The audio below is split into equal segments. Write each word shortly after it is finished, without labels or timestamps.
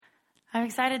I'm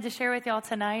excited to share with y'all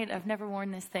tonight. I've never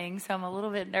worn this thing, so I'm a little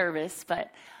bit nervous, but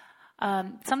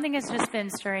something has just been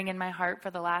stirring in my heart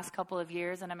for the last couple of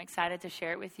years, and I'm excited to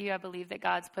share it with you. I believe that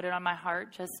God's put it on my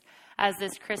heart just as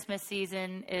this Christmas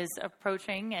season is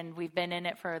approaching, and we've been in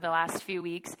it for the last few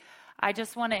weeks. I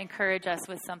just want to encourage us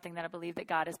with something that I believe that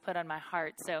God has put on my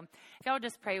heart. So if y'all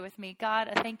just pray with me. God,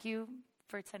 I thank you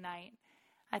for tonight.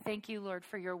 I thank you, Lord,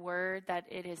 for your word, that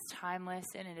it is timeless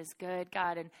and it is good,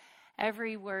 God, and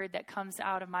every word that comes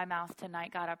out of my mouth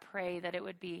tonight, God, I pray that it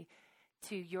would be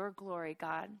to your glory,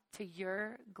 God, to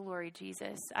your glory,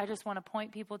 Jesus. I just want to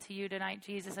point people to you tonight,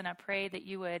 Jesus, and I pray that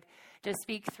you would just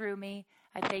speak through me.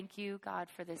 I thank you, God,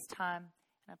 for this time,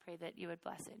 and I pray that you would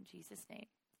bless it in Jesus' name.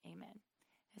 Amen.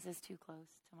 Is this too close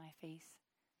to my face?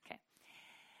 Okay.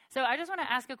 So I just want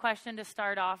to ask a question to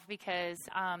start off because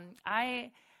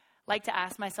I like to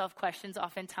ask myself questions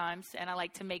oftentimes, and I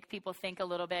like to make people think a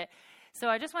little bit. So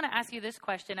I just want to ask you this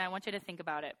question. I want you to think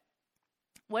about it.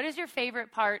 What is your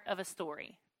favorite part of a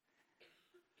story?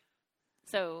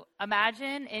 So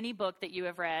imagine any book that you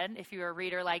have read. If you're a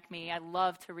reader like me, I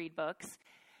love to read books.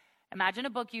 Imagine a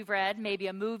book you've read, maybe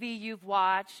a movie you've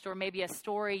watched, or maybe a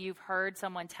story you've heard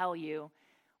someone tell you.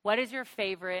 What is your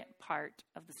favorite part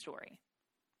of the story?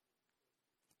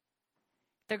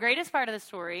 The greatest part of the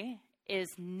story is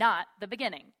not the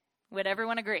beginning. Would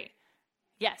everyone agree?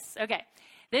 Yes. Okay.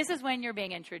 This is when you're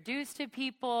being introduced to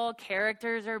people,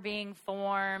 characters are being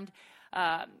formed,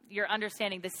 you're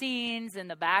understanding the scenes and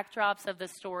the backdrops of the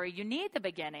story. You need the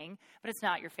beginning, but it's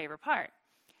not your favorite part.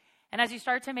 And as you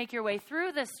start to make your way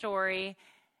through the story,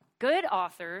 good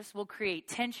authors will create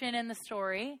tension in the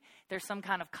story. There's some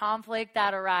kind of conflict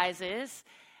that arises.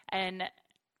 And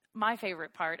my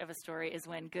favorite part of a story is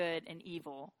when good and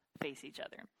evil face each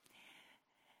other.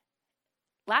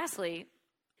 Lastly,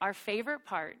 our favorite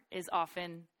part is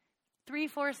often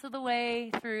 3/4 of the way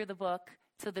through the book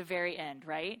to the very end,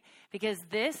 right? Because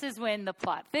this is when the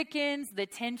plot thickens, the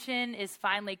tension is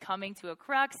finally coming to a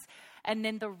crux, and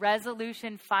then the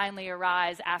resolution finally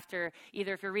arrives after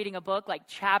either, if you're reading a book, like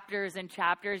chapters and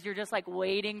chapters, you're just like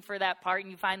waiting for that part,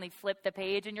 and you finally flip the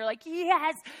page, and you're like,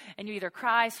 yes! And you either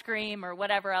cry, scream, or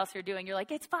whatever else you're doing. You're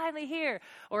like, it's finally here.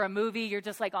 Or a movie, you're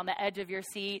just like on the edge of your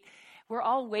seat. We're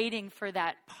all waiting for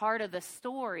that part of the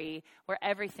story where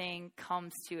everything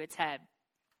comes to its head.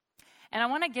 And I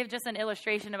want to give just an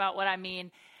illustration about what I mean.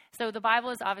 So the Bible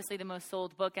is obviously the most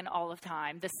sold book in all of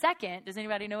time. The second, does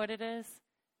anybody know what it is?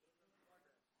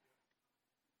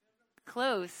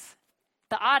 Close.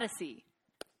 The Odyssey.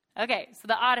 Okay, so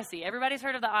the Odyssey. Everybody's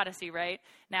heard of the Odyssey, right?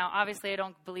 Now, obviously, I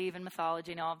don't believe in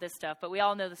mythology and all of this stuff, but we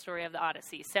all know the story of the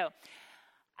Odyssey. So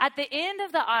at the end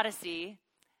of the Odyssey,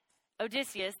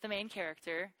 Odysseus, the main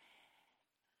character,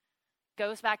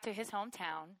 goes back to his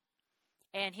hometown,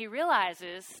 and he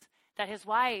realizes that his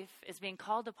wife is being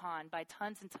called upon by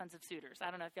tons and tons of suitors.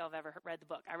 I don't know if y'all have ever read the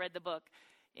book. I read the book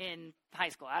in high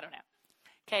school. I don't know.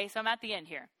 Okay, so I'm at the end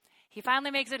here. He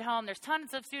finally makes it home. There's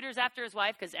tons of suitors after his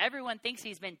wife because everyone thinks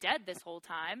he's been dead this whole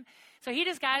time. So he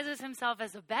disguises himself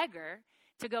as a beggar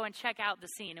to go and check out the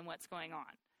scene and what's going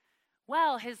on.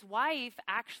 Well, his wife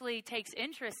actually takes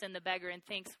interest in the beggar and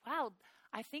thinks, wow,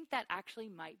 I think that actually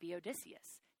might be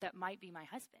Odysseus. That might be my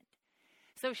husband.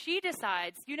 So she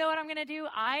decides, you know what I'm going to do?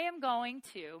 I am going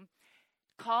to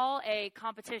call a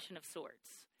competition of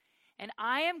sorts. And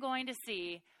I am going to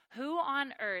see who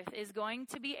on earth is going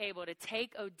to be able to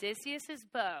take Odysseus's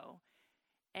bow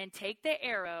and take the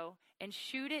arrow and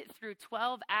shoot it through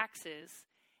 12 axes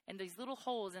and these little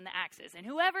holes in the axes. And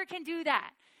whoever can do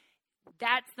that,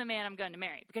 that's the man I'm going to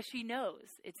marry, because she knows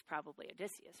it's probably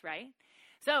Odysseus, right?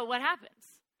 So what happens?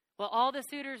 Well, all the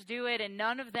suitors do it, and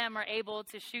none of them are able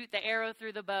to shoot the arrow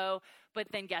through the bow,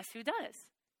 but then guess who does?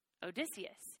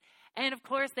 Odysseus. And of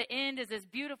course, the end is this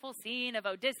beautiful scene of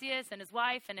Odysseus and his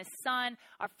wife and his son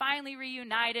are finally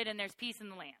reunited, and there's peace in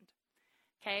the land.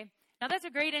 Okay? Now, that's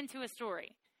a great end to a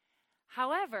story.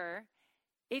 However,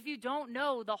 if you don't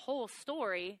know the whole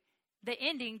story, the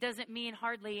ending doesn't mean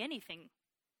hardly anything.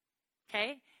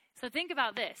 Okay? So think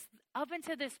about this. Up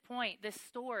until this point, this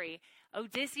story,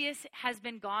 Odysseus has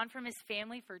been gone from his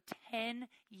family for 10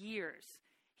 years.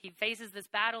 He faces this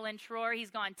battle in Troy. He's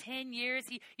gone 10 years.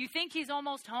 You think he's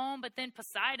almost home, but then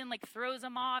Poseidon throws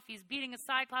him off. He's beating a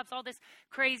cyclops, all this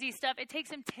crazy stuff. It takes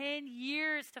him 10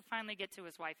 years to finally get to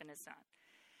his wife and his son.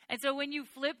 And so when you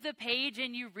flip the page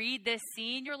and you read this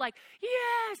scene, you're like,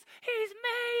 yes, he's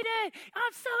made it.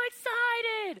 I'm so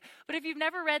excited. But if you've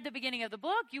never read the beginning of the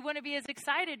book, you wouldn't be as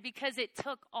excited because it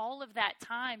took all of that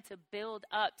time to build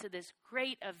up to this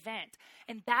great event.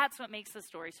 And that's what makes the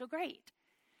story so great.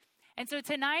 And so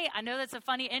tonight, I know that's a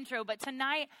funny intro, but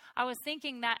tonight I was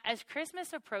thinking that as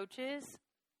Christmas approaches,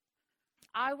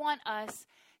 I want us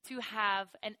to have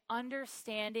an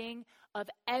understanding of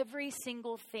every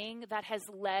single thing that has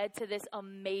led to this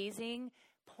amazing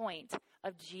point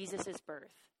of Jesus'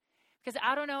 birth. Because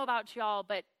I don't know about y'all,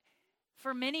 but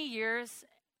for many years,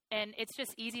 and it's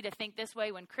just easy to think this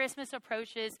way, when Christmas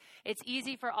approaches, it's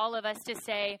easy for all of us to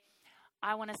say,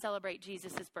 I want to celebrate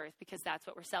Jesus' birth because that's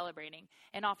what we're celebrating.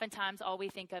 And oftentimes all we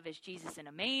think of is Jesus in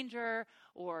a manger,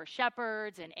 or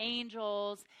shepherds and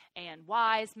angels and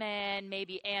wise men,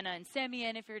 maybe Anna and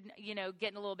Simeon if you're,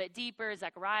 getting a little bit deeper,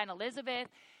 Zechariah and Elizabeth.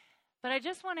 But I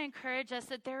just want to encourage us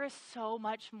that there is so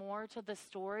much more to the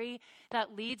story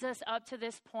that leads us up to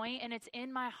this point. And it's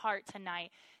in my heart tonight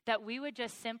that we would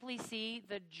just simply see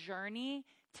the journey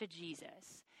to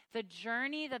Jesus. The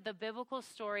journey that the biblical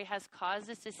story has caused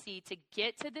us to see to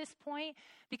get to this point.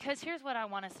 Because here's what I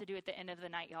want us to do at the end of the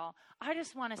night, y'all. I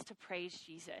just want us to praise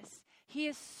Jesus. He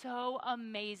is so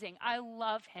amazing. I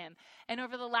love him. And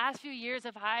over the last few years,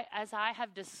 as I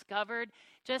have discovered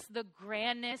just the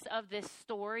grandness of this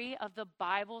story, of the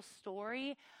Bible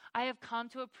story, I have come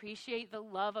to appreciate the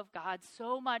love of God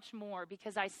so much more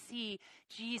because I see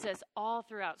Jesus all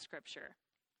throughout Scripture.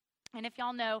 And if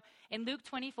y'all know, in Luke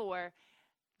 24,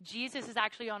 Jesus is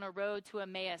actually on a road to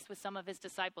Emmaus with some of his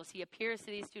disciples. He appears to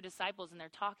these two disciples, and they're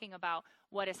talking about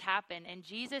what has happened. And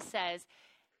Jesus says,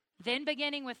 then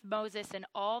beginning with Moses and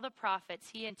all the prophets,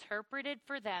 he interpreted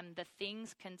for them the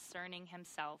things concerning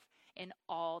himself in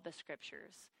all the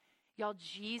Scriptures. Y'all,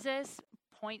 Jesus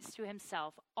points to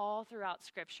himself all throughout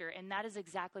Scripture, and that is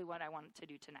exactly what I want to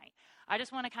do tonight. I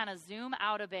just want to kind of zoom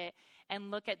out a bit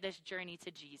and look at this journey to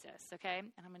Jesus, okay?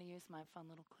 And I'm going to use my fun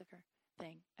little clicker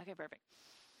thing. Okay, perfect.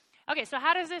 Okay, so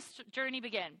how does this journey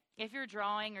begin? If you're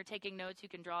drawing or taking notes, you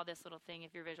can draw this little thing.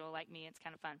 If you're visual like me, it's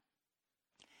kind of fun.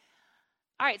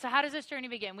 All right, so how does this journey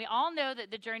begin? We all know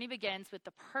that the journey begins with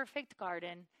the perfect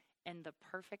garden and the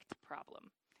perfect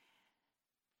problem.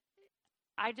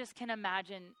 I just can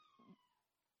imagine,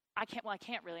 I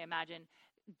can't really imagine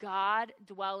God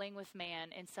dwelling with man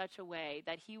in such a way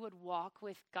that he would walk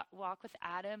with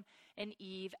Adam and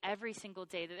Eve every single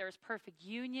day, that there was perfect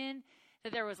union,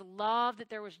 that there was love,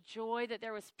 that there was joy, that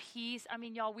there was peace. I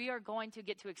mean, y'all, we are going to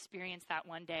get to experience that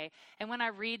one day. And when I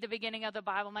read the beginning of the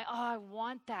Bible, I'm like, oh, I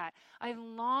want that. I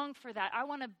long for that. I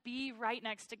want to be right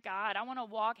next to God. I want to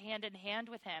walk hand in hand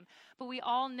with him. But we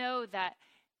all know that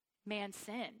man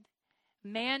sinned.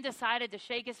 Man decided to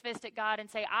shake his fist at God and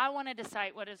say, I want to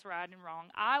decide what is right and wrong.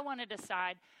 I want to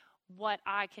decide what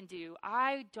I can do.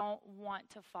 I don't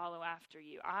want to follow after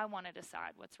you. I want to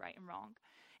decide what's right and wrong.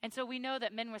 And so we know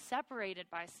that men were separated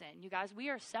by sin. You guys, we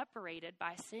are separated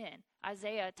by sin.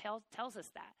 Isaiah tells us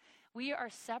that. We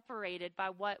are separated by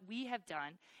what we have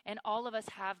done, and all of us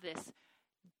have this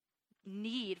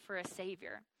need for a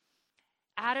Savior.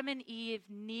 Adam and Eve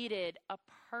needed a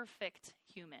perfect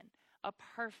human, a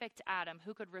perfect Adam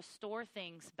who could restore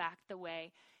things back the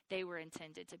way they were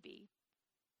intended to be.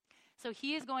 So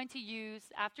he is going to use,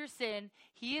 after sin,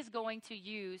 he is going to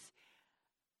use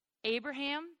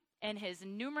Abraham and his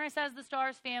numerous as the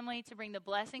stars family to bring the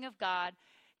blessing of God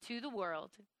to the world.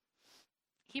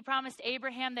 He promised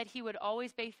Abraham that he would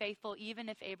always be faithful even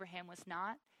if Abraham was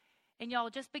not. And y'all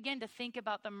just begin to think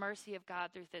about the mercy of God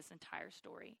through this entire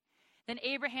story. Then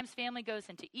Abraham's family goes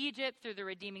into Egypt through the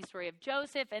redeeming story of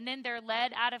Joseph, and then they're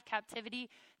led out of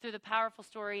captivity through the powerful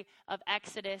story of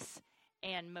Exodus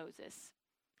and Moses.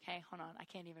 Okay, hold on. I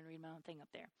can't even read my own thing up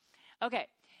there. Okay,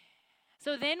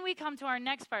 so then we come to our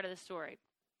next part of the story.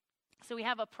 So we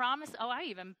have a promise. Oh, I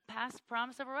even passed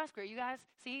promise of a rescuer. You guys,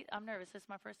 see, I'm nervous. This is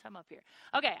my first time up here.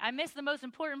 Okay, I missed the most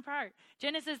important part.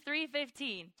 Genesis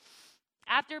 3:15.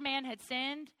 After man had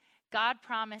sinned, God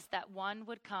promised that one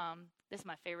would come. This is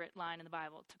my favorite line in the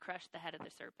Bible, to crush the head of the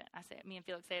serpent. Me and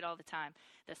Felix say it all the time,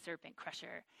 the serpent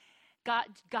crusher.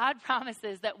 God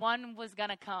promises that one was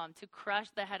going to come to crush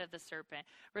the head of the serpent,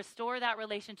 restore that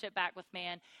relationship back with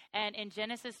man. And in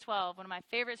Genesis 12, one of my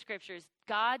favorite scriptures,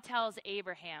 God tells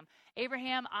Abraham,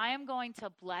 I am going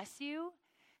to bless you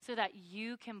so that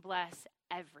you can bless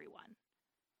everyone.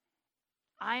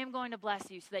 I am going to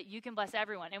bless you so that you can bless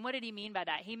everyone. And what did he mean by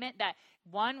that? He meant that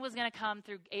one was going to come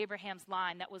through Abraham's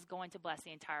line that was going to bless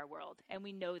the entire world. And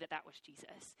we know that that was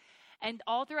Jesus. And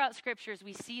all throughout scriptures,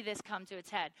 we see this come to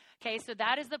its head. Okay, so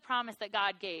that is the promise that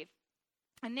God gave.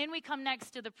 And then we come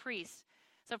next to the priests.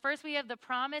 So first we have the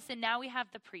promise, and now we have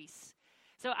the priests.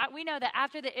 So we know that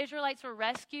after the Israelites were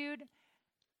rescued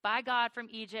by God from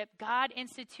Egypt, God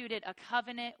instituted a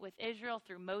covenant with Israel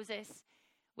through Moses,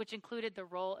 which included the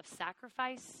role of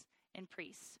sacrifice and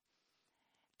priests.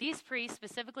 These priests,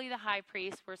 specifically the high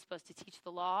priest, were supposed to teach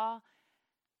the law.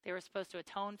 They were supposed to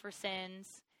atone for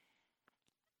sins.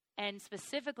 And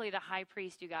specifically the high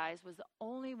priest, you guys, was the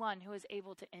only one who was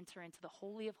able to enter into the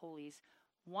Holy of Holies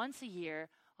once a year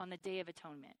on the Day of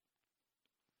Atonement.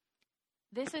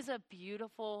 This is a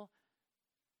beautiful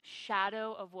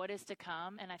shadow of what is to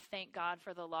come, and I thank God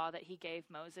for the law that he gave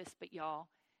Moses. But y'all,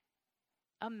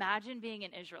 imagine being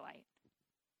an Israelite.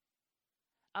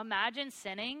 Imagine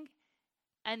sinning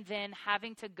and then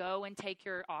having to go and take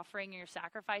your offering and your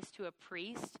sacrifice to a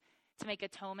priest to make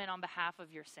atonement on behalf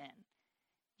of your sin.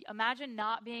 Imagine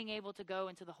not being able to go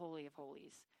into the Holy of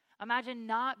Holies. Imagine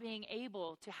not being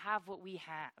able to have what we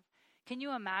have. Can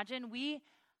you imagine? We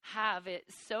have it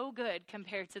so good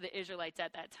compared to the Israelites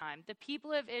at that time. The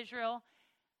people of Israel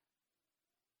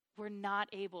were not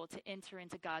able to enter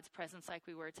into God's presence like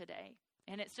we were today.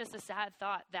 And it's just a sad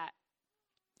thought that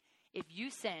if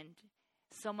you sinned,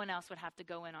 someone else would have to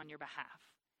go in on your behalf.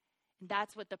 And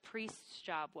that's what the priest's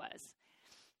job was.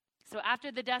 So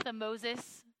after the death of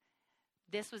Moses,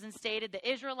 this was instated. The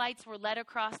Israelites were led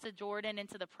across the Jordan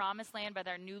into the promised land by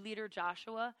their new leader,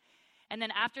 Joshua. And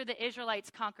then after the Israelites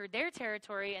conquered their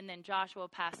territory and then Joshua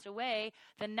passed away,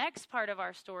 the next part of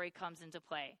our story comes into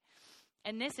play.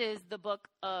 And this is the book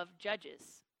of Judges.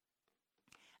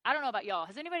 I don't know about y'all.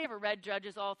 Has anybody ever read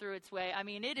Judges all through its way? I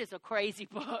mean, it is a crazy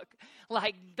book.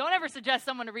 Like, don't ever suggest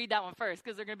someone to read that one first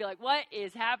because they're going to be like, what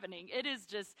is happening? It is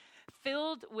just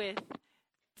filled with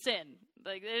sin.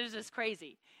 Like, it is just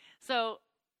crazy. So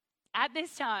at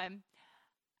this time,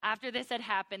 after this had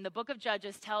happened, the book of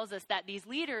Judges tells us that these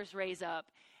leaders raise up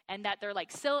and that they're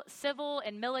like civil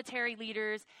and military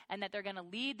leaders and that they're going to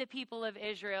lead the people of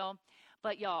Israel.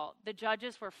 But y'all, the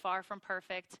judges were far from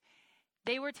perfect.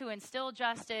 They were to instill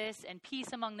justice and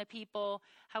peace among the people.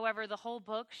 However, the whole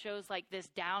book shows like this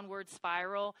downward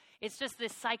spiral. It's just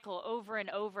this cycle over and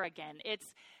over again.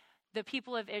 It's the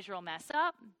people of Israel mess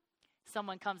up.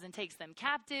 Someone comes and takes them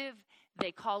captive.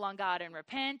 They call on God and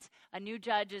repent. A new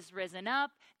judge is risen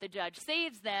up. The judge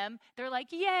saves them. They're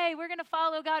like, yay, we're going to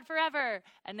follow God forever.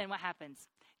 And then what happens?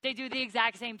 They do the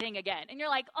exact same thing again. And you're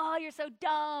like, oh, you're so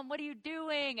dumb. What are you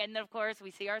doing? And then, of course,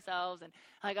 we see ourselves and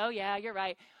like, oh, yeah, you're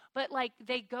right. But like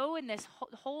they go in this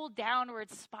whole downward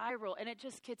spiral and it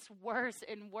just gets worse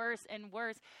and worse and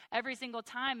worse every single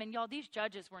time. And y'all, these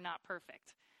judges were not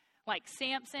perfect. Like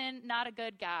Samson, not a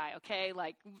good guy, okay?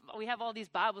 Like we have all these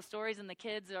Bible stories and the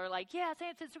kids are like, yeah,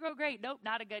 Samson's so great. Nope,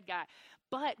 not a good guy.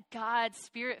 But God's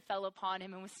Spirit fell upon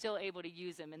him and was still able to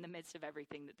use him in the midst of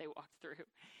everything that they walked through.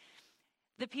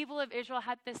 The people of Israel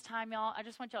at this time, y'all, I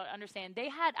just want y'all to understand, they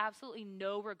had absolutely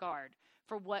no regard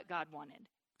for what God wanted.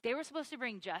 They were supposed to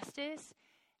bring justice,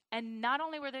 and not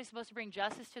only were they supposed to bring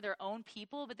justice to their own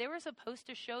people, but they were supposed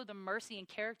to show the mercy and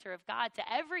character of God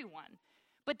to everyone.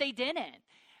 But they didn't.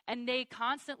 And they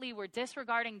constantly were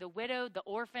disregarding the widow, the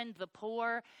orphan, the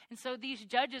poor. And so these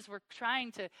judges were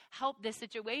trying to help this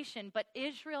situation, but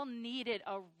Israel needed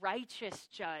a righteous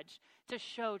judge to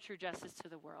show true justice to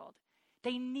the world.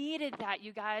 They needed that,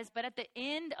 you guys. But at the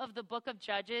end of the book of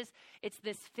Judges, it's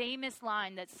this famous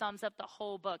line that sums up the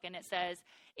whole book. And it says,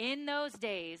 in those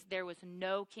days, there was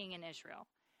no king in Israel.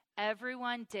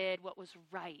 Everyone did what was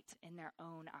right in their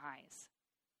own eyes.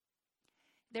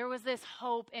 There was this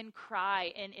hope and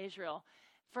cry in Israel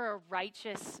for a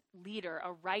righteous leader,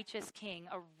 a righteous king,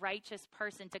 a righteous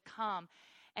person to come.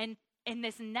 And in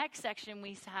this next section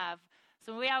we have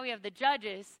the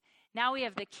judges. Now we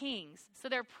have the kings. So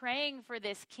they're praying for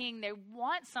this king. They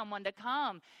want someone to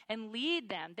come and lead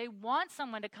them. They want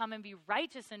someone to come and be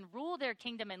righteous and rule their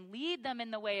kingdom and lead them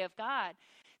in the way of God.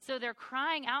 So they're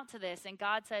crying out to this. And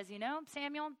God says,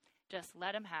 Samuel, just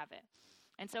let him have it.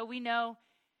 And so we know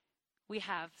we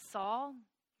have Saul,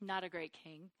 not a great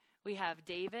king. We have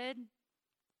David,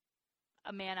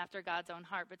 a man after God's own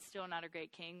heart, but still not a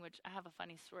great king, which I have a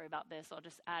funny story about this. I'll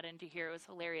just add into here. It was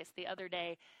hilarious. The other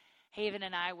day, Haven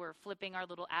and I were flipping our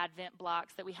little Advent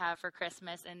blocks that we have for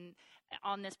Christmas. And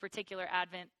on this particular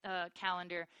Advent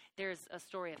calendar, there's a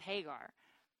story of Hagar.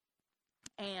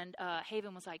 And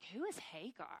Haven was like, who is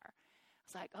Hagar? I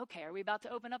was like, okay, are we about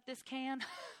to open up this can?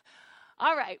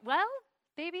 All right, well,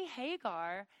 baby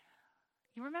Hagar,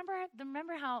 you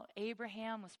remember how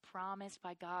Abraham was promised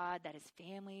by God that his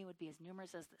family would be as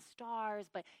numerous as the stars,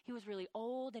 but he was really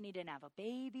old and he didn't have a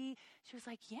baby? She was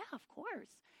like, yeah, of course.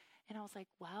 And I was like,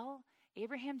 well,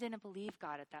 Abraham didn't believe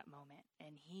God at that moment,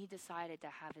 and he decided to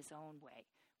have his own way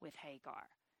with Hagar.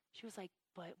 She was like,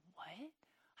 but what?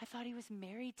 I thought he was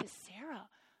married to Sarah.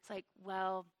 It's like,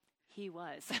 well, he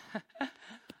was.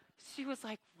 She was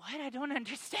like, what? I don't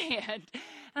understand.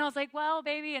 And I was like, well,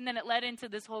 baby. And then it led into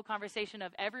this whole conversation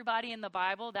of everybody in the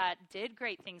Bible that did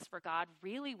great things for God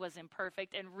really was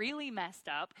imperfect and really messed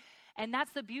up. And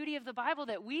that's the beauty of the Bible,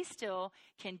 that we still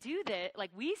can do that.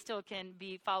 Like, we still can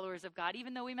be followers of God.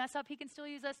 Even though we mess up, he can still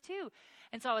use us too.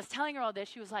 And so I was telling her all this.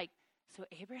 She was like, so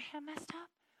Abraham messed up?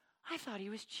 I thought he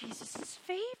was Jesus'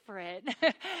 favorite.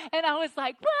 And I was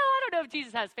like, well, I don't know if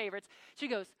Jesus has favorites. She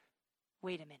goes,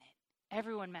 wait a minute.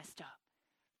 Everyone messed up,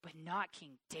 but not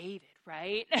King David,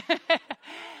 right?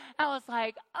 I was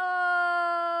like,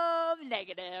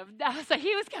 negative. I was like,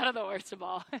 he was kind of the worst of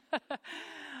all.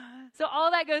 So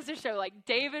all that goes to show, like,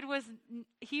 David was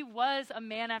a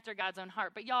man after God's own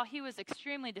heart. But y'all, he was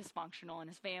extremely dysfunctional in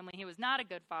his family. He was not a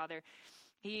good father.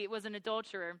 He was an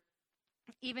adulterer.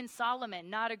 Even Solomon,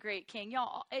 not a great king.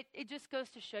 Y'all, it just goes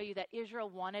to show you that Israel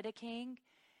wanted a king,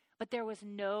 but there was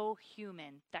no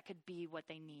human that could be what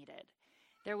they needed.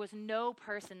 There was no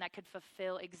person that could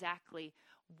fulfill exactly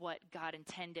what God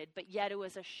intended, but yet it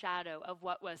was a shadow of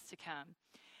what was to come.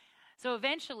 So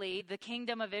eventually, the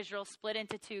kingdom of Israel split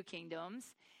into two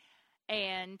kingdoms,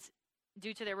 and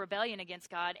due to their rebellion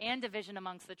against God and division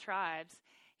amongst the tribes,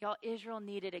 y'all, Israel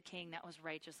needed a king that was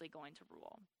righteously going to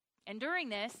rule. And during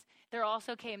this, there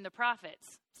also came the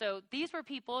prophets. So these were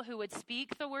people who would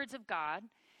speak the words of God,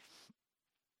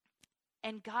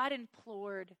 and God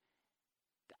implored.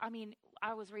 I'm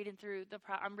reading through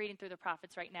the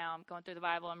prophets right now. I'm going through the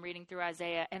Bible. I'm reading through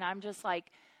Isaiah, and I'm just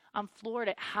like, I'm floored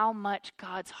at how much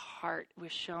God's heart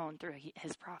was shown through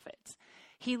his prophets.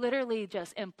 He literally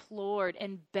just implored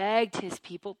and begged his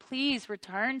people, please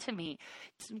return to me.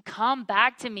 Come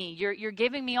back to me. You're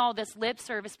giving me all this lip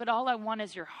service, but all I want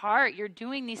is your heart. You're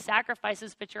doing these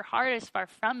sacrifices, but your heart is far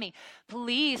from me.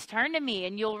 Please turn to me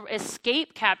and you'll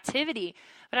escape captivity.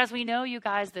 But as we know, you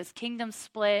guys, this kingdom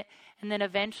split, and then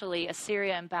eventually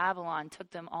Assyria and Babylon took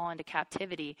them all into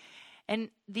captivity. And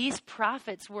these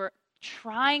prophets were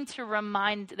trying to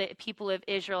remind the people of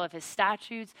Israel of his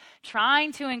statutes,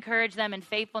 trying to encourage them in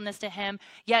faithfulness to him,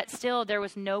 yet still there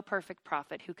was no perfect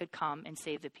prophet who could come and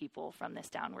save the people from this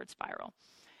downward spiral.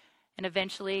 And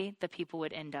eventually the people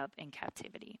would end up in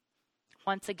captivity.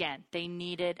 Once again, they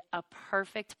needed a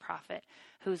perfect prophet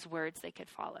whose words they could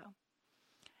follow.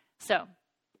 So,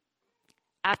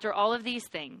 after all of these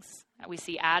things, we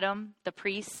see Adam, the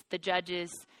priests, the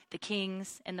judges, the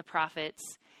kings, and the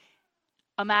prophets.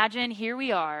 Imagine here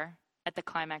we are at the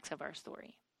climax of our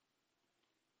story.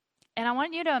 And I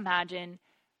want you to imagine,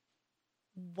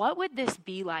 what would this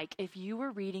be like if you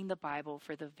were reading the Bible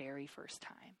for the very first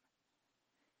time?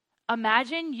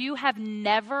 Imagine you have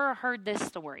never heard this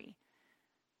story.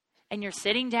 And you're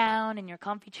sitting down in your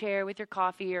comfy chair with your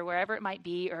coffee or wherever it might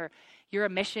be, or you're a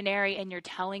missionary and you're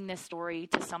telling this story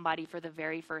to somebody for the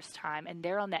very first time, and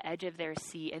they're on the edge of their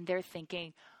seat and they're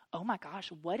thinking, oh my gosh,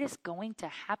 what is going to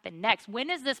happen next? When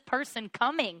is this person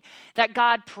coming that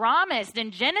God promised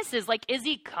in Genesis? Like, is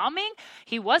he coming?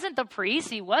 He wasn't the priests.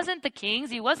 He wasn't the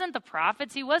kings. He wasn't the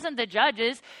prophets. He wasn't the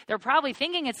judges. They're probably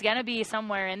thinking it's going to be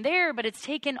somewhere in there, but it's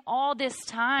taken all this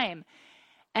time.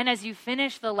 And as you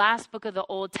finish the last book of the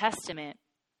Old Testament,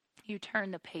 you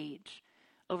turn the page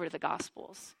over to the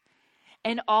Gospels.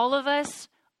 And all of us,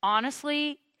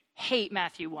 honestly, hate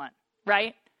Matthew 1,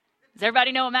 right? Does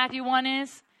everybody know what Matthew 1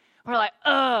 is? We're like,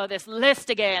 oh, this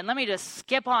list again. Let me just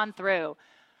skip on through.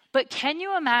 But can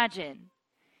you imagine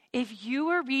if you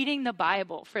were reading the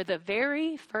Bible for the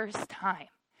very first time?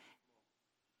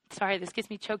 Sorry, this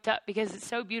gets me choked up because it's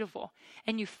so beautiful.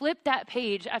 And you flip that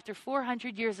page after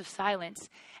 400 years of silence,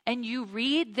 and you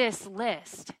read this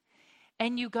list,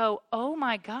 and you go, oh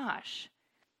my gosh,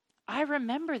 I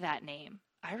remember that name.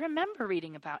 I remember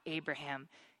reading about Abraham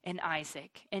and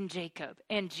Isaac and Jacob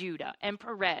and Judah and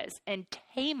Perez and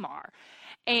Tamar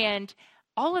and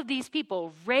all of these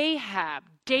people, Rahab,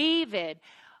 David,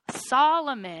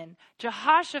 Solomon,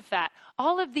 Jehoshaphat,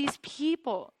 all of these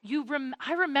people.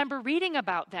 I remember reading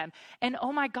about them. And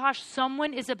oh my gosh,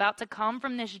 someone is about to come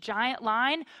from this giant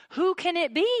line. Who can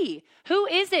it be? Who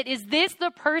is it? Is this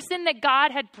the person that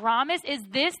God had promised? Is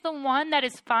this the one that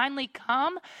has finally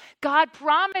come? God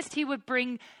promised he would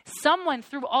bring someone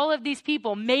through all of these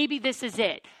people. Maybe this is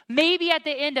it. Maybe at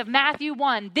the end of Matthew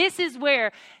 1, this is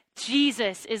where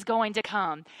Jesus is going to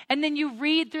come. And then you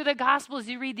read through the Gospels,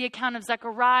 you read the account of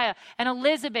Zechariah and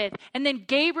Elizabeth, and then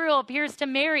Gabriel appears to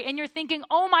Mary, and you're thinking,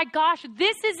 oh my gosh,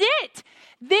 this is it.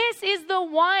 This is the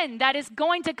one that is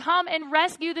going to come and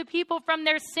rescue the people from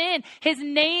their sin. His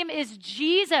name is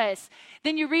Jesus.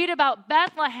 Then you read about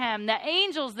Bethlehem, the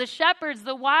angels, the shepherds,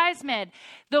 the wise men.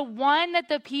 The one that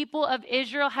the people of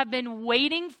Israel have been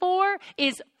waiting for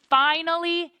is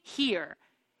finally here.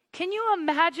 Can you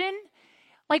imagine?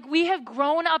 Like, we have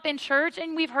grown up in church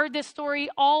and we've heard this story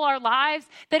all our lives,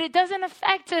 that it doesn't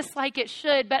affect us like it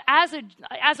should. But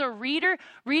as a reader,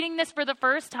 reading this for the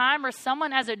first time, or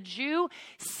someone as a Jew,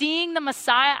 seeing the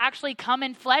Messiah actually come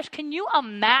in flesh, can you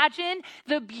imagine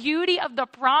the beauty of the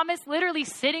promise literally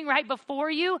sitting right before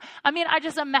you? I mean, I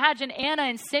just imagine Anna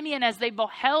and Simeon as they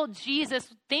beheld Jesus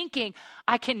thinking,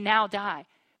 I can now die.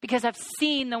 Because I've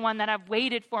seen the one that I've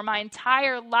waited for my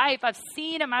entire life. I've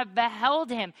seen him. I've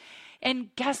beheld him.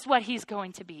 And guess what he's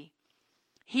going to be?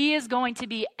 He is going to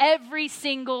be every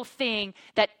single thing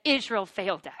that Israel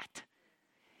failed at.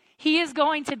 He is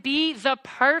going to be the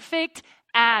perfect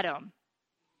Adam.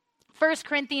 1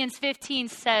 Corinthians 15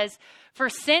 says, for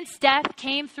since death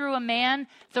came through a man,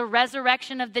 the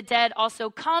resurrection of the dead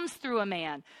also comes through a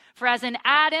man. For as in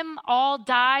Adam all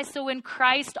die, so in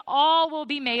Christ all will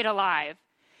be made alive.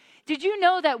 Did you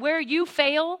know that where you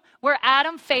fail, where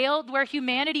Adam failed, where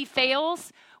humanity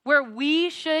fails, where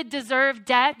we should deserve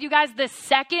death, you guys, the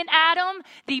second Adam,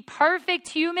 the perfect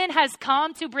human, has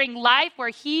come to bring life where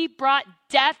he brought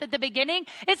death at the beginning?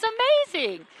 It's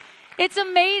amazing. It's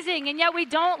amazing. And yet we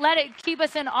don't let it keep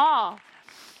us in awe.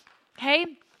 Okay?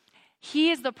 He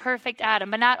is the perfect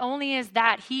Adam. But not only is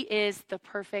that, he is the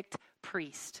perfect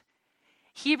priest.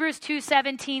 Hebrews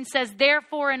 2:17 says,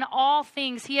 therefore in all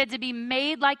things he had to be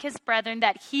made like his brethren,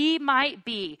 that he might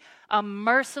be a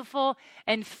merciful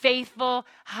and faithful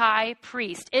high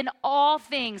priest in all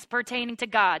things pertaining to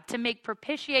God, to make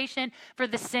propitiation for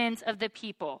the sins of the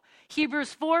people.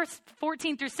 Hebrews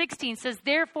 4:14-16 says,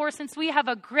 therefore, since we have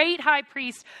a great high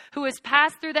priest who has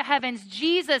passed through the heavens,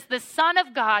 Jesus, the Son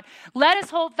of God, let us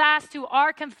hold fast to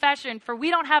our confession, for we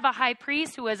don't have a high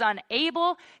priest who is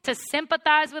unable to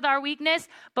sympathize with our weakness,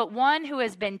 but one who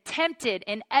has been tempted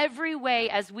in every way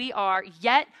as we are,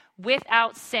 yet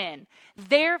without sin.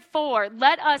 Therefore,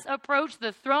 let us approach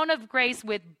the throne of grace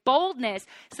with boldness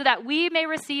so that we may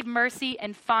receive mercy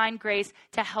and find grace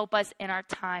to help us in our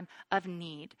time of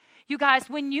need. You guys,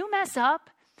 when you mess up,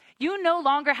 you no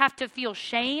longer have to feel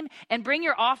shame and bring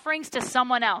your offerings to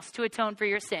someone else to atone for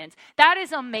your sins. That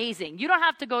is amazing. You don't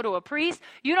have to go to a priest.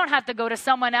 You don't have to go to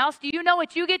someone else. Do you know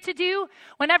what you get to do?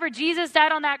 Whenever Jesus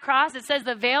died on that cross, it says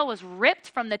the veil was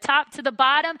ripped from the top to the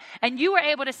bottom, and you were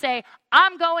able to say,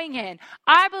 I'm going in.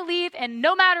 I believe, and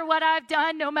no matter what I've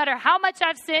done, no matter how much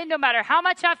I've sinned, no matter how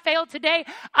much I've failed today,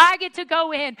 I get to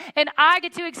go in and I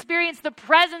get to experience the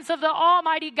presence of the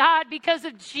Almighty God because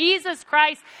of Jesus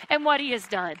Christ and what he has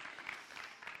done.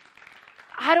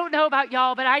 I don't know about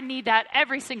y'all, but I need that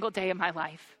every single day of my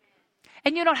life.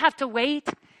 And you don't have to wait.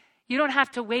 You don't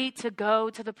have to wait to go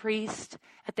to the priest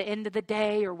at the end of the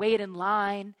day or wait in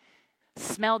line,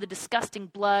 smell the disgusting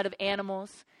blood of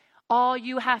animals. All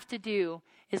you have to do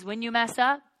is when you mess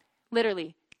up,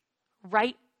 literally,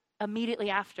 right immediately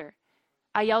after.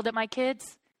 I yelled at my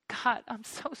kids, God, I'm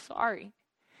so sorry.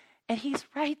 And he's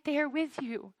right there with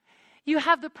you. You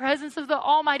have the presence of the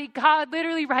Almighty God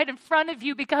literally right in front of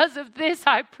you because of this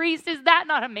high priest. Is that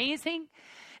not amazing?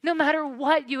 No matter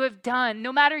what you have done,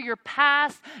 no matter your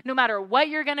past, no matter what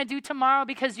you're going to do tomorrow,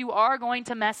 because you are going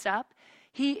to mess up,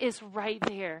 he is right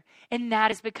there. And that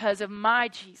is because of my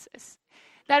Jesus.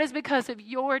 That is because of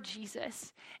your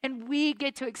Jesus. And we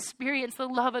get to experience the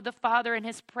love of the Father in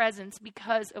his presence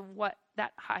because of what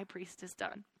that high priest has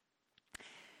done.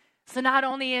 So not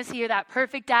only is he that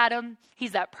perfect Adam,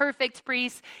 he's that perfect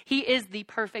priest, he is the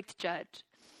perfect judge.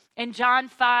 In John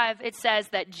 5, it says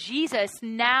that Jesus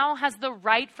now has the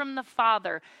right from the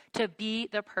Father to be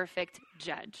the perfect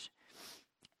judge.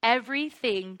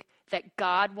 Everything that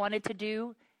God wanted to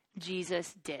do,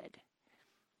 Jesus did.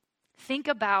 Think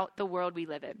about the world we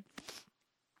live in.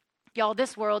 Y'all,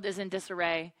 this world is in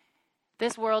disarray.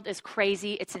 This world is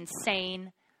crazy. It's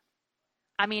insane.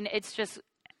 I mean, it's just...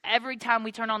 Every time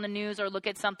we turn on the news or look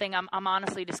at something, I'm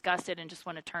honestly disgusted and just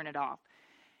want to turn it off.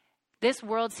 This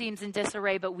world seems in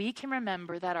disarray, but we can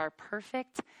remember that our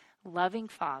perfect, loving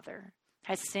Father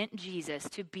has sent Jesus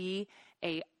to be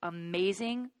an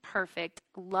amazing, perfect,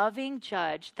 loving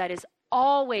judge that is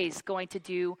always going to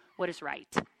do what is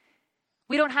right.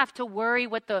 We don't have to worry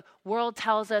what the world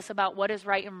tells us about what is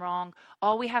right and wrong.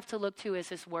 All we have to look to is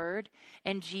his word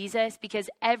and Jesus, because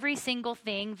every single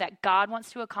thing that God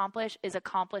wants to accomplish is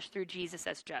accomplished through Jesus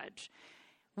as judge.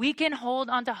 We can hold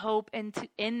on to hope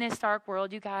in this dark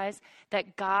world, you guys,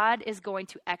 that God is going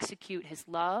to execute his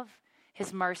love,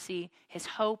 his mercy, his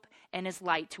hope, and his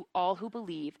light to all who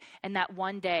believe, and that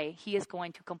one day he is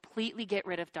going to completely get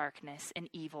rid of darkness and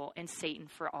evil and Satan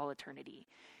for all eternity.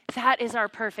 That is our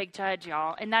perfect judge,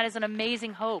 y'all. And that is an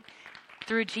amazing hope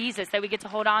through Jesus that we get to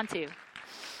hold on to.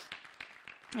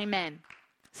 Amen.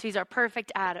 So he's our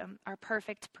perfect Adam, our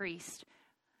perfect priest.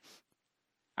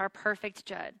 our perfect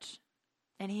judge,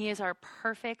 and he is our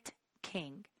perfect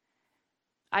king.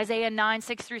 Isaiah 9,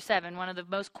 6 through 7, one of the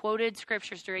most quoted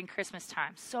scriptures during Christmas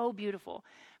time. So beautiful.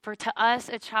 For to us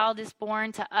a child is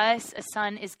born, to us a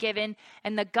son is given,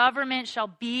 and the government shall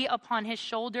be upon his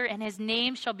shoulder, and his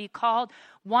name shall be called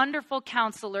Wonderful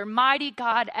Counselor, Mighty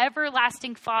God,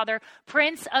 Everlasting Father,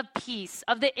 Prince of Peace.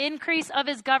 Of the increase of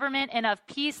his government and of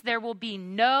peace there will be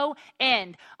no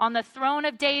end on the throne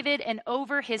of David and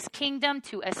over his kingdom,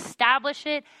 to establish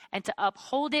it and to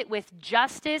uphold it with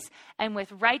justice and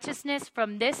with righteousness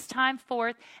from this time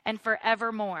forth and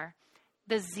forevermore.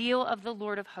 The zeal of the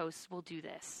Lord of hosts will do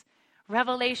this.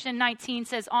 Revelation 19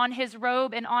 says, on his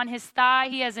robe and on his thigh,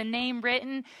 he has a name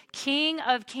written, King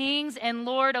of Kings and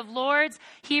Lord of Lords.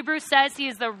 Hebrews says he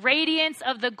is the radiance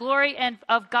of the glory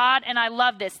of God. And I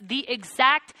love this, the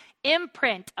exact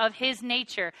imprint of his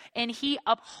nature. And he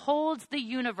upholds the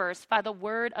universe by the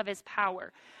word of his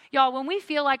power. Y'all, when we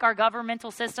feel like our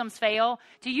governmental systems fail,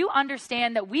 do you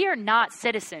understand that we are not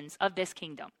citizens of this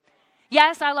kingdom?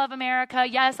 Yes, I love America.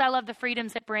 Yes, I love the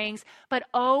freedoms it brings. But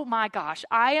oh my gosh,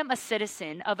 I am a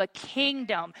citizen of a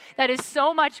kingdom that is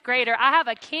so much greater. I have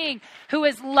a king who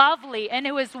is lovely and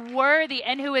who is worthy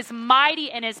and who is mighty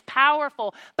and is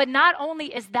powerful. But not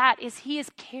only is that, is he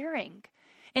is caring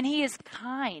and he is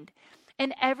kind.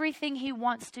 And everything he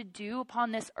wants to do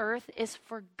upon this earth is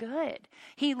for good.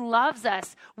 He loves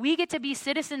us. We get to be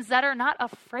citizens that are not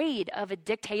afraid of a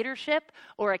dictatorship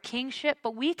or a kingship,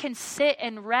 but we can sit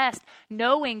and rest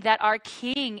knowing that our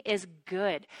king is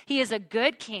good. He is a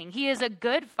good king. He is a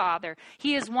good father.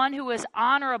 He is one who is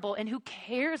honorable and who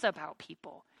cares about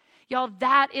people. Y'all,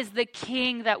 that is the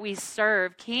king that we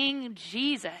serve, King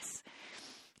Jesus.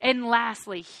 And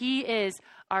lastly, he is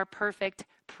our perfect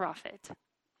prophet.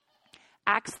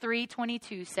 Acts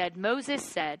 3:22 said, Moses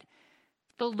said,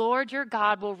 the Lord your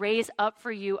God will raise up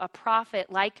for you a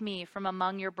prophet like me from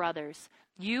among your brothers.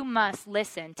 You must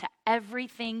listen to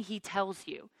everything he tells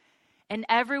you. And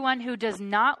everyone who does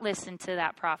not listen to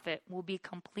that prophet will be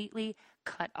completely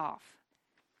cut off.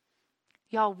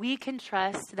 Y'all, we can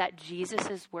trust that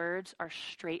Jesus' words are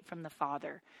straight from the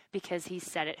Father because he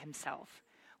said it himself.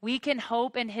 We can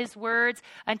hope in his words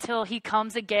until he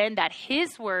comes again, that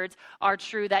his words are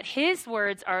true, that his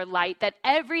words are light, that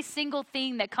every single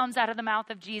thing that comes out of the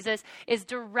mouth of Jesus is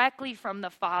directly from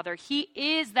the Father. He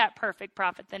is that perfect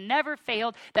prophet that never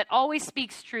failed, that always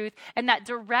speaks truth, and that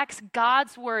directs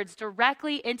God's words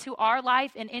directly into our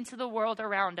life and into the world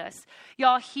around us.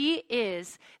 Y'all, he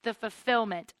is the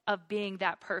fulfillment of being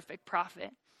that perfect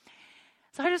prophet.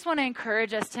 So I just want to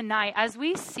encourage us tonight, as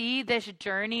we see this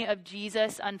journey of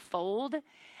Jesus unfold,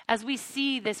 as we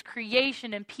see this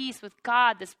creation and peace with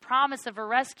God, this promise of a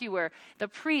rescuer, the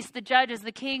priests, the judges,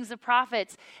 the kings, the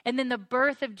prophets, and then the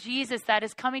birth of Jesus that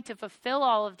is coming to fulfill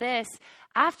all of this.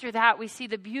 After that, we see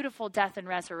the beautiful death and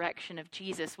resurrection of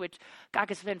Jesus, which God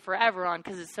could spend forever on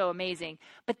because it's so amazing.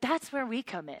 But that's where we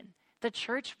come in. The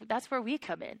church, that's where we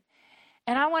come in.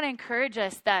 And I want to encourage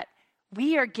us that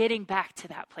we are getting back to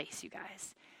that place, you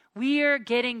guys. We are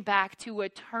getting back to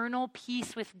eternal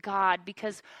peace with God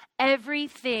because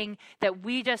everything that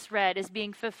we just read is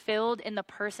being fulfilled in the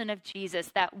person of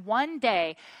Jesus. That one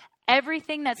day,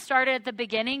 everything that started at the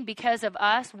beginning because of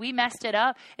us, we messed it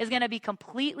up, is going to be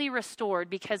completely restored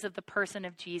because of the person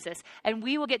of Jesus. And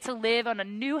we will get to live on a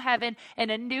new heaven and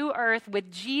a new earth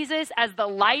with Jesus as the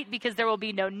light, because there will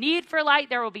be no need for light.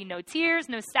 There will be no tears,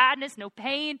 no sadness, no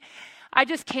pain. I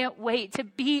just can't wait to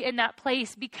be in that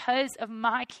place because of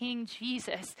my King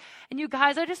Jesus. And you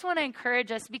guys, I just want to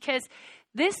encourage us, because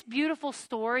this beautiful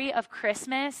story of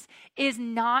Christmas is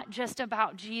not just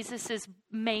about Jesus's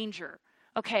manger.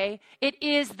 Okay, it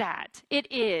is that.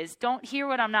 It is. Don't hear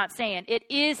what I'm not saying. It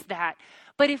is that.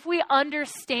 But if we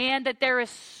understand that there is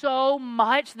so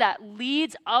much that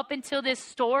leads up until this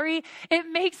story, it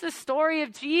makes the story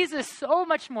of Jesus so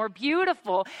much more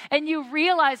beautiful. And you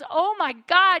realize, oh my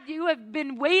God, you have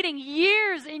been waiting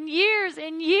years and years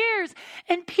and years,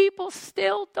 and people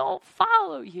still don't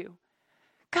follow you.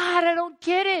 God, I don't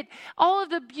get it. All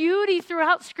of the beauty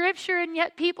throughout Scripture, and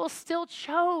yet people still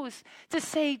chose to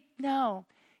say, no,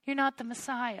 you're not the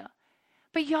Messiah.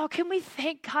 But y'all, can we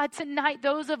thank God tonight,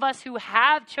 those of us who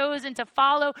have chosen to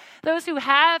follow, those who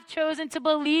have chosen to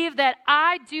believe that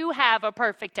I do have a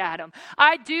perfect Adam.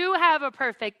 I do have a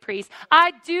perfect priest.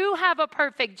 I do have a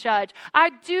perfect judge.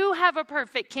 I do have a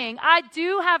perfect king. I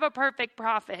do have a perfect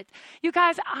prophet. You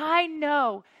guys, I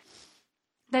know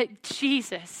that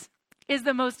Jesus is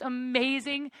the most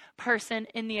amazing person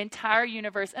in the entire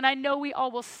universe. And I know we all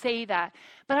will say that,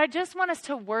 but I just want us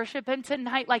to worship him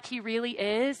tonight like he really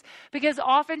is, because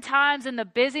oftentimes in the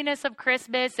busyness of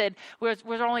Christmas, and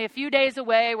we're only a few days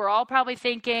away, we're all probably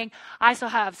thinking, I still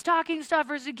have stocking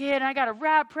stuffers again, I got to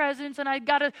wrap presents, and I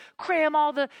got to cram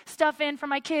all the stuff in for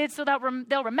my kids so that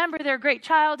they'll remember their great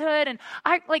childhood. And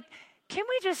can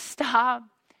we just stop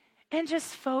and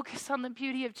just focus on the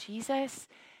beauty of Jesus?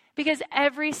 Because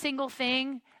every single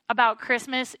thing about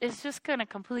Christmas is just going to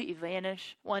completely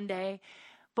vanish one day.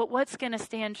 But what's going to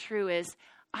stand true is,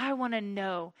 I want to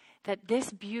know that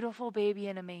this beautiful baby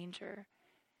in a manger,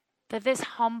 that this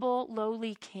humble,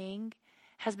 lowly king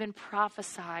has been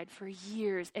prophesied for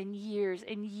years and years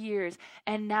and years.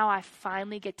 And now I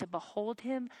finally get to behold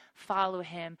him, follow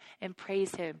him, and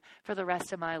praise him for the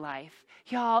rest of my life.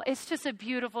 Y'all, it's just a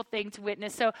beautiful thing to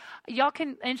witness. So y'all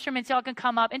can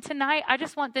come up. And tonight, I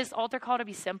just want this altar call to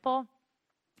be simple.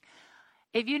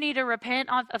 If you need to repent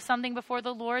of something before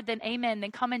the Lord, then amen.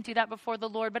 Then come and do that before the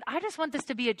Lord. But I just want this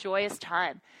to be a joyous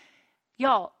time.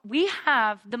 Y'all, we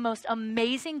have the most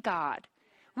amazing God.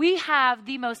 We have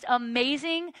the most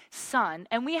amazing Son,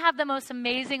 and we have the most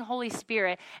amazing Holy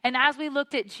Spirit. And as we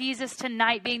looked at Jesus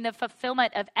tonight being the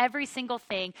fulfillment of every single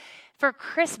thing, for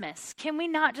Christmas, can we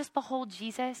not just behold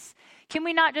Jesus? Can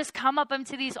we not just come up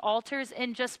into these altars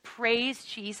and just praise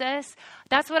Jesus?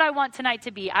 That's what I want tonight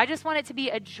to be. I just want it to be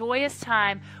a joyous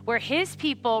time where his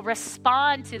people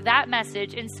respond to that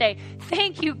message and say,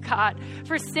 thank you, God,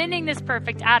 for sending this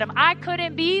perfect Adam. I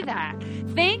couldn't be that.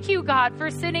 Thank you, God, for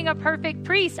sending a perfect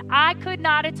priest. I could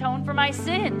not atone for my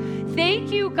sin.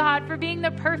 Thank you, God, for being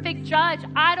the perfect judge.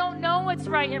 I don't know what's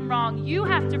right and wrong. You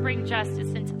have to bring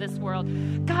justice into this world.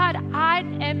 God, I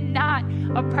am not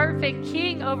a perfect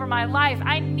king over my life.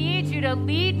 I need you to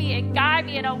lead me and guide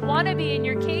me, and I want to be in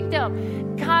your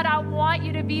kingdom. God, I want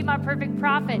you to be my perfect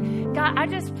prophet. God, I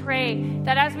just pray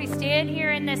that as we stand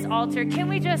here in this altar, can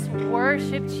we just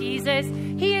worship Jesus?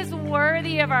 He is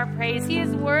worthy of our praise. He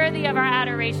is worthy of our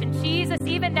adoration. Jesus,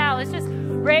 even now, let's just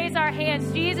raise our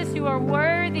hands. Jesus, you are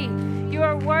worthy. You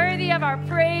are worthy of our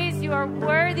praise. You are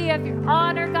worthy of your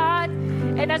honor, God.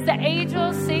 And as the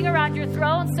angels sing around your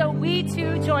throne, so we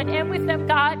too join in with them,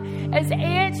 God. As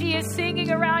Angie is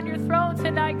singing around your throne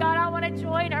tonight, God, I want to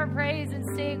join her praise and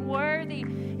sing, worthy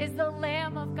is the Lamb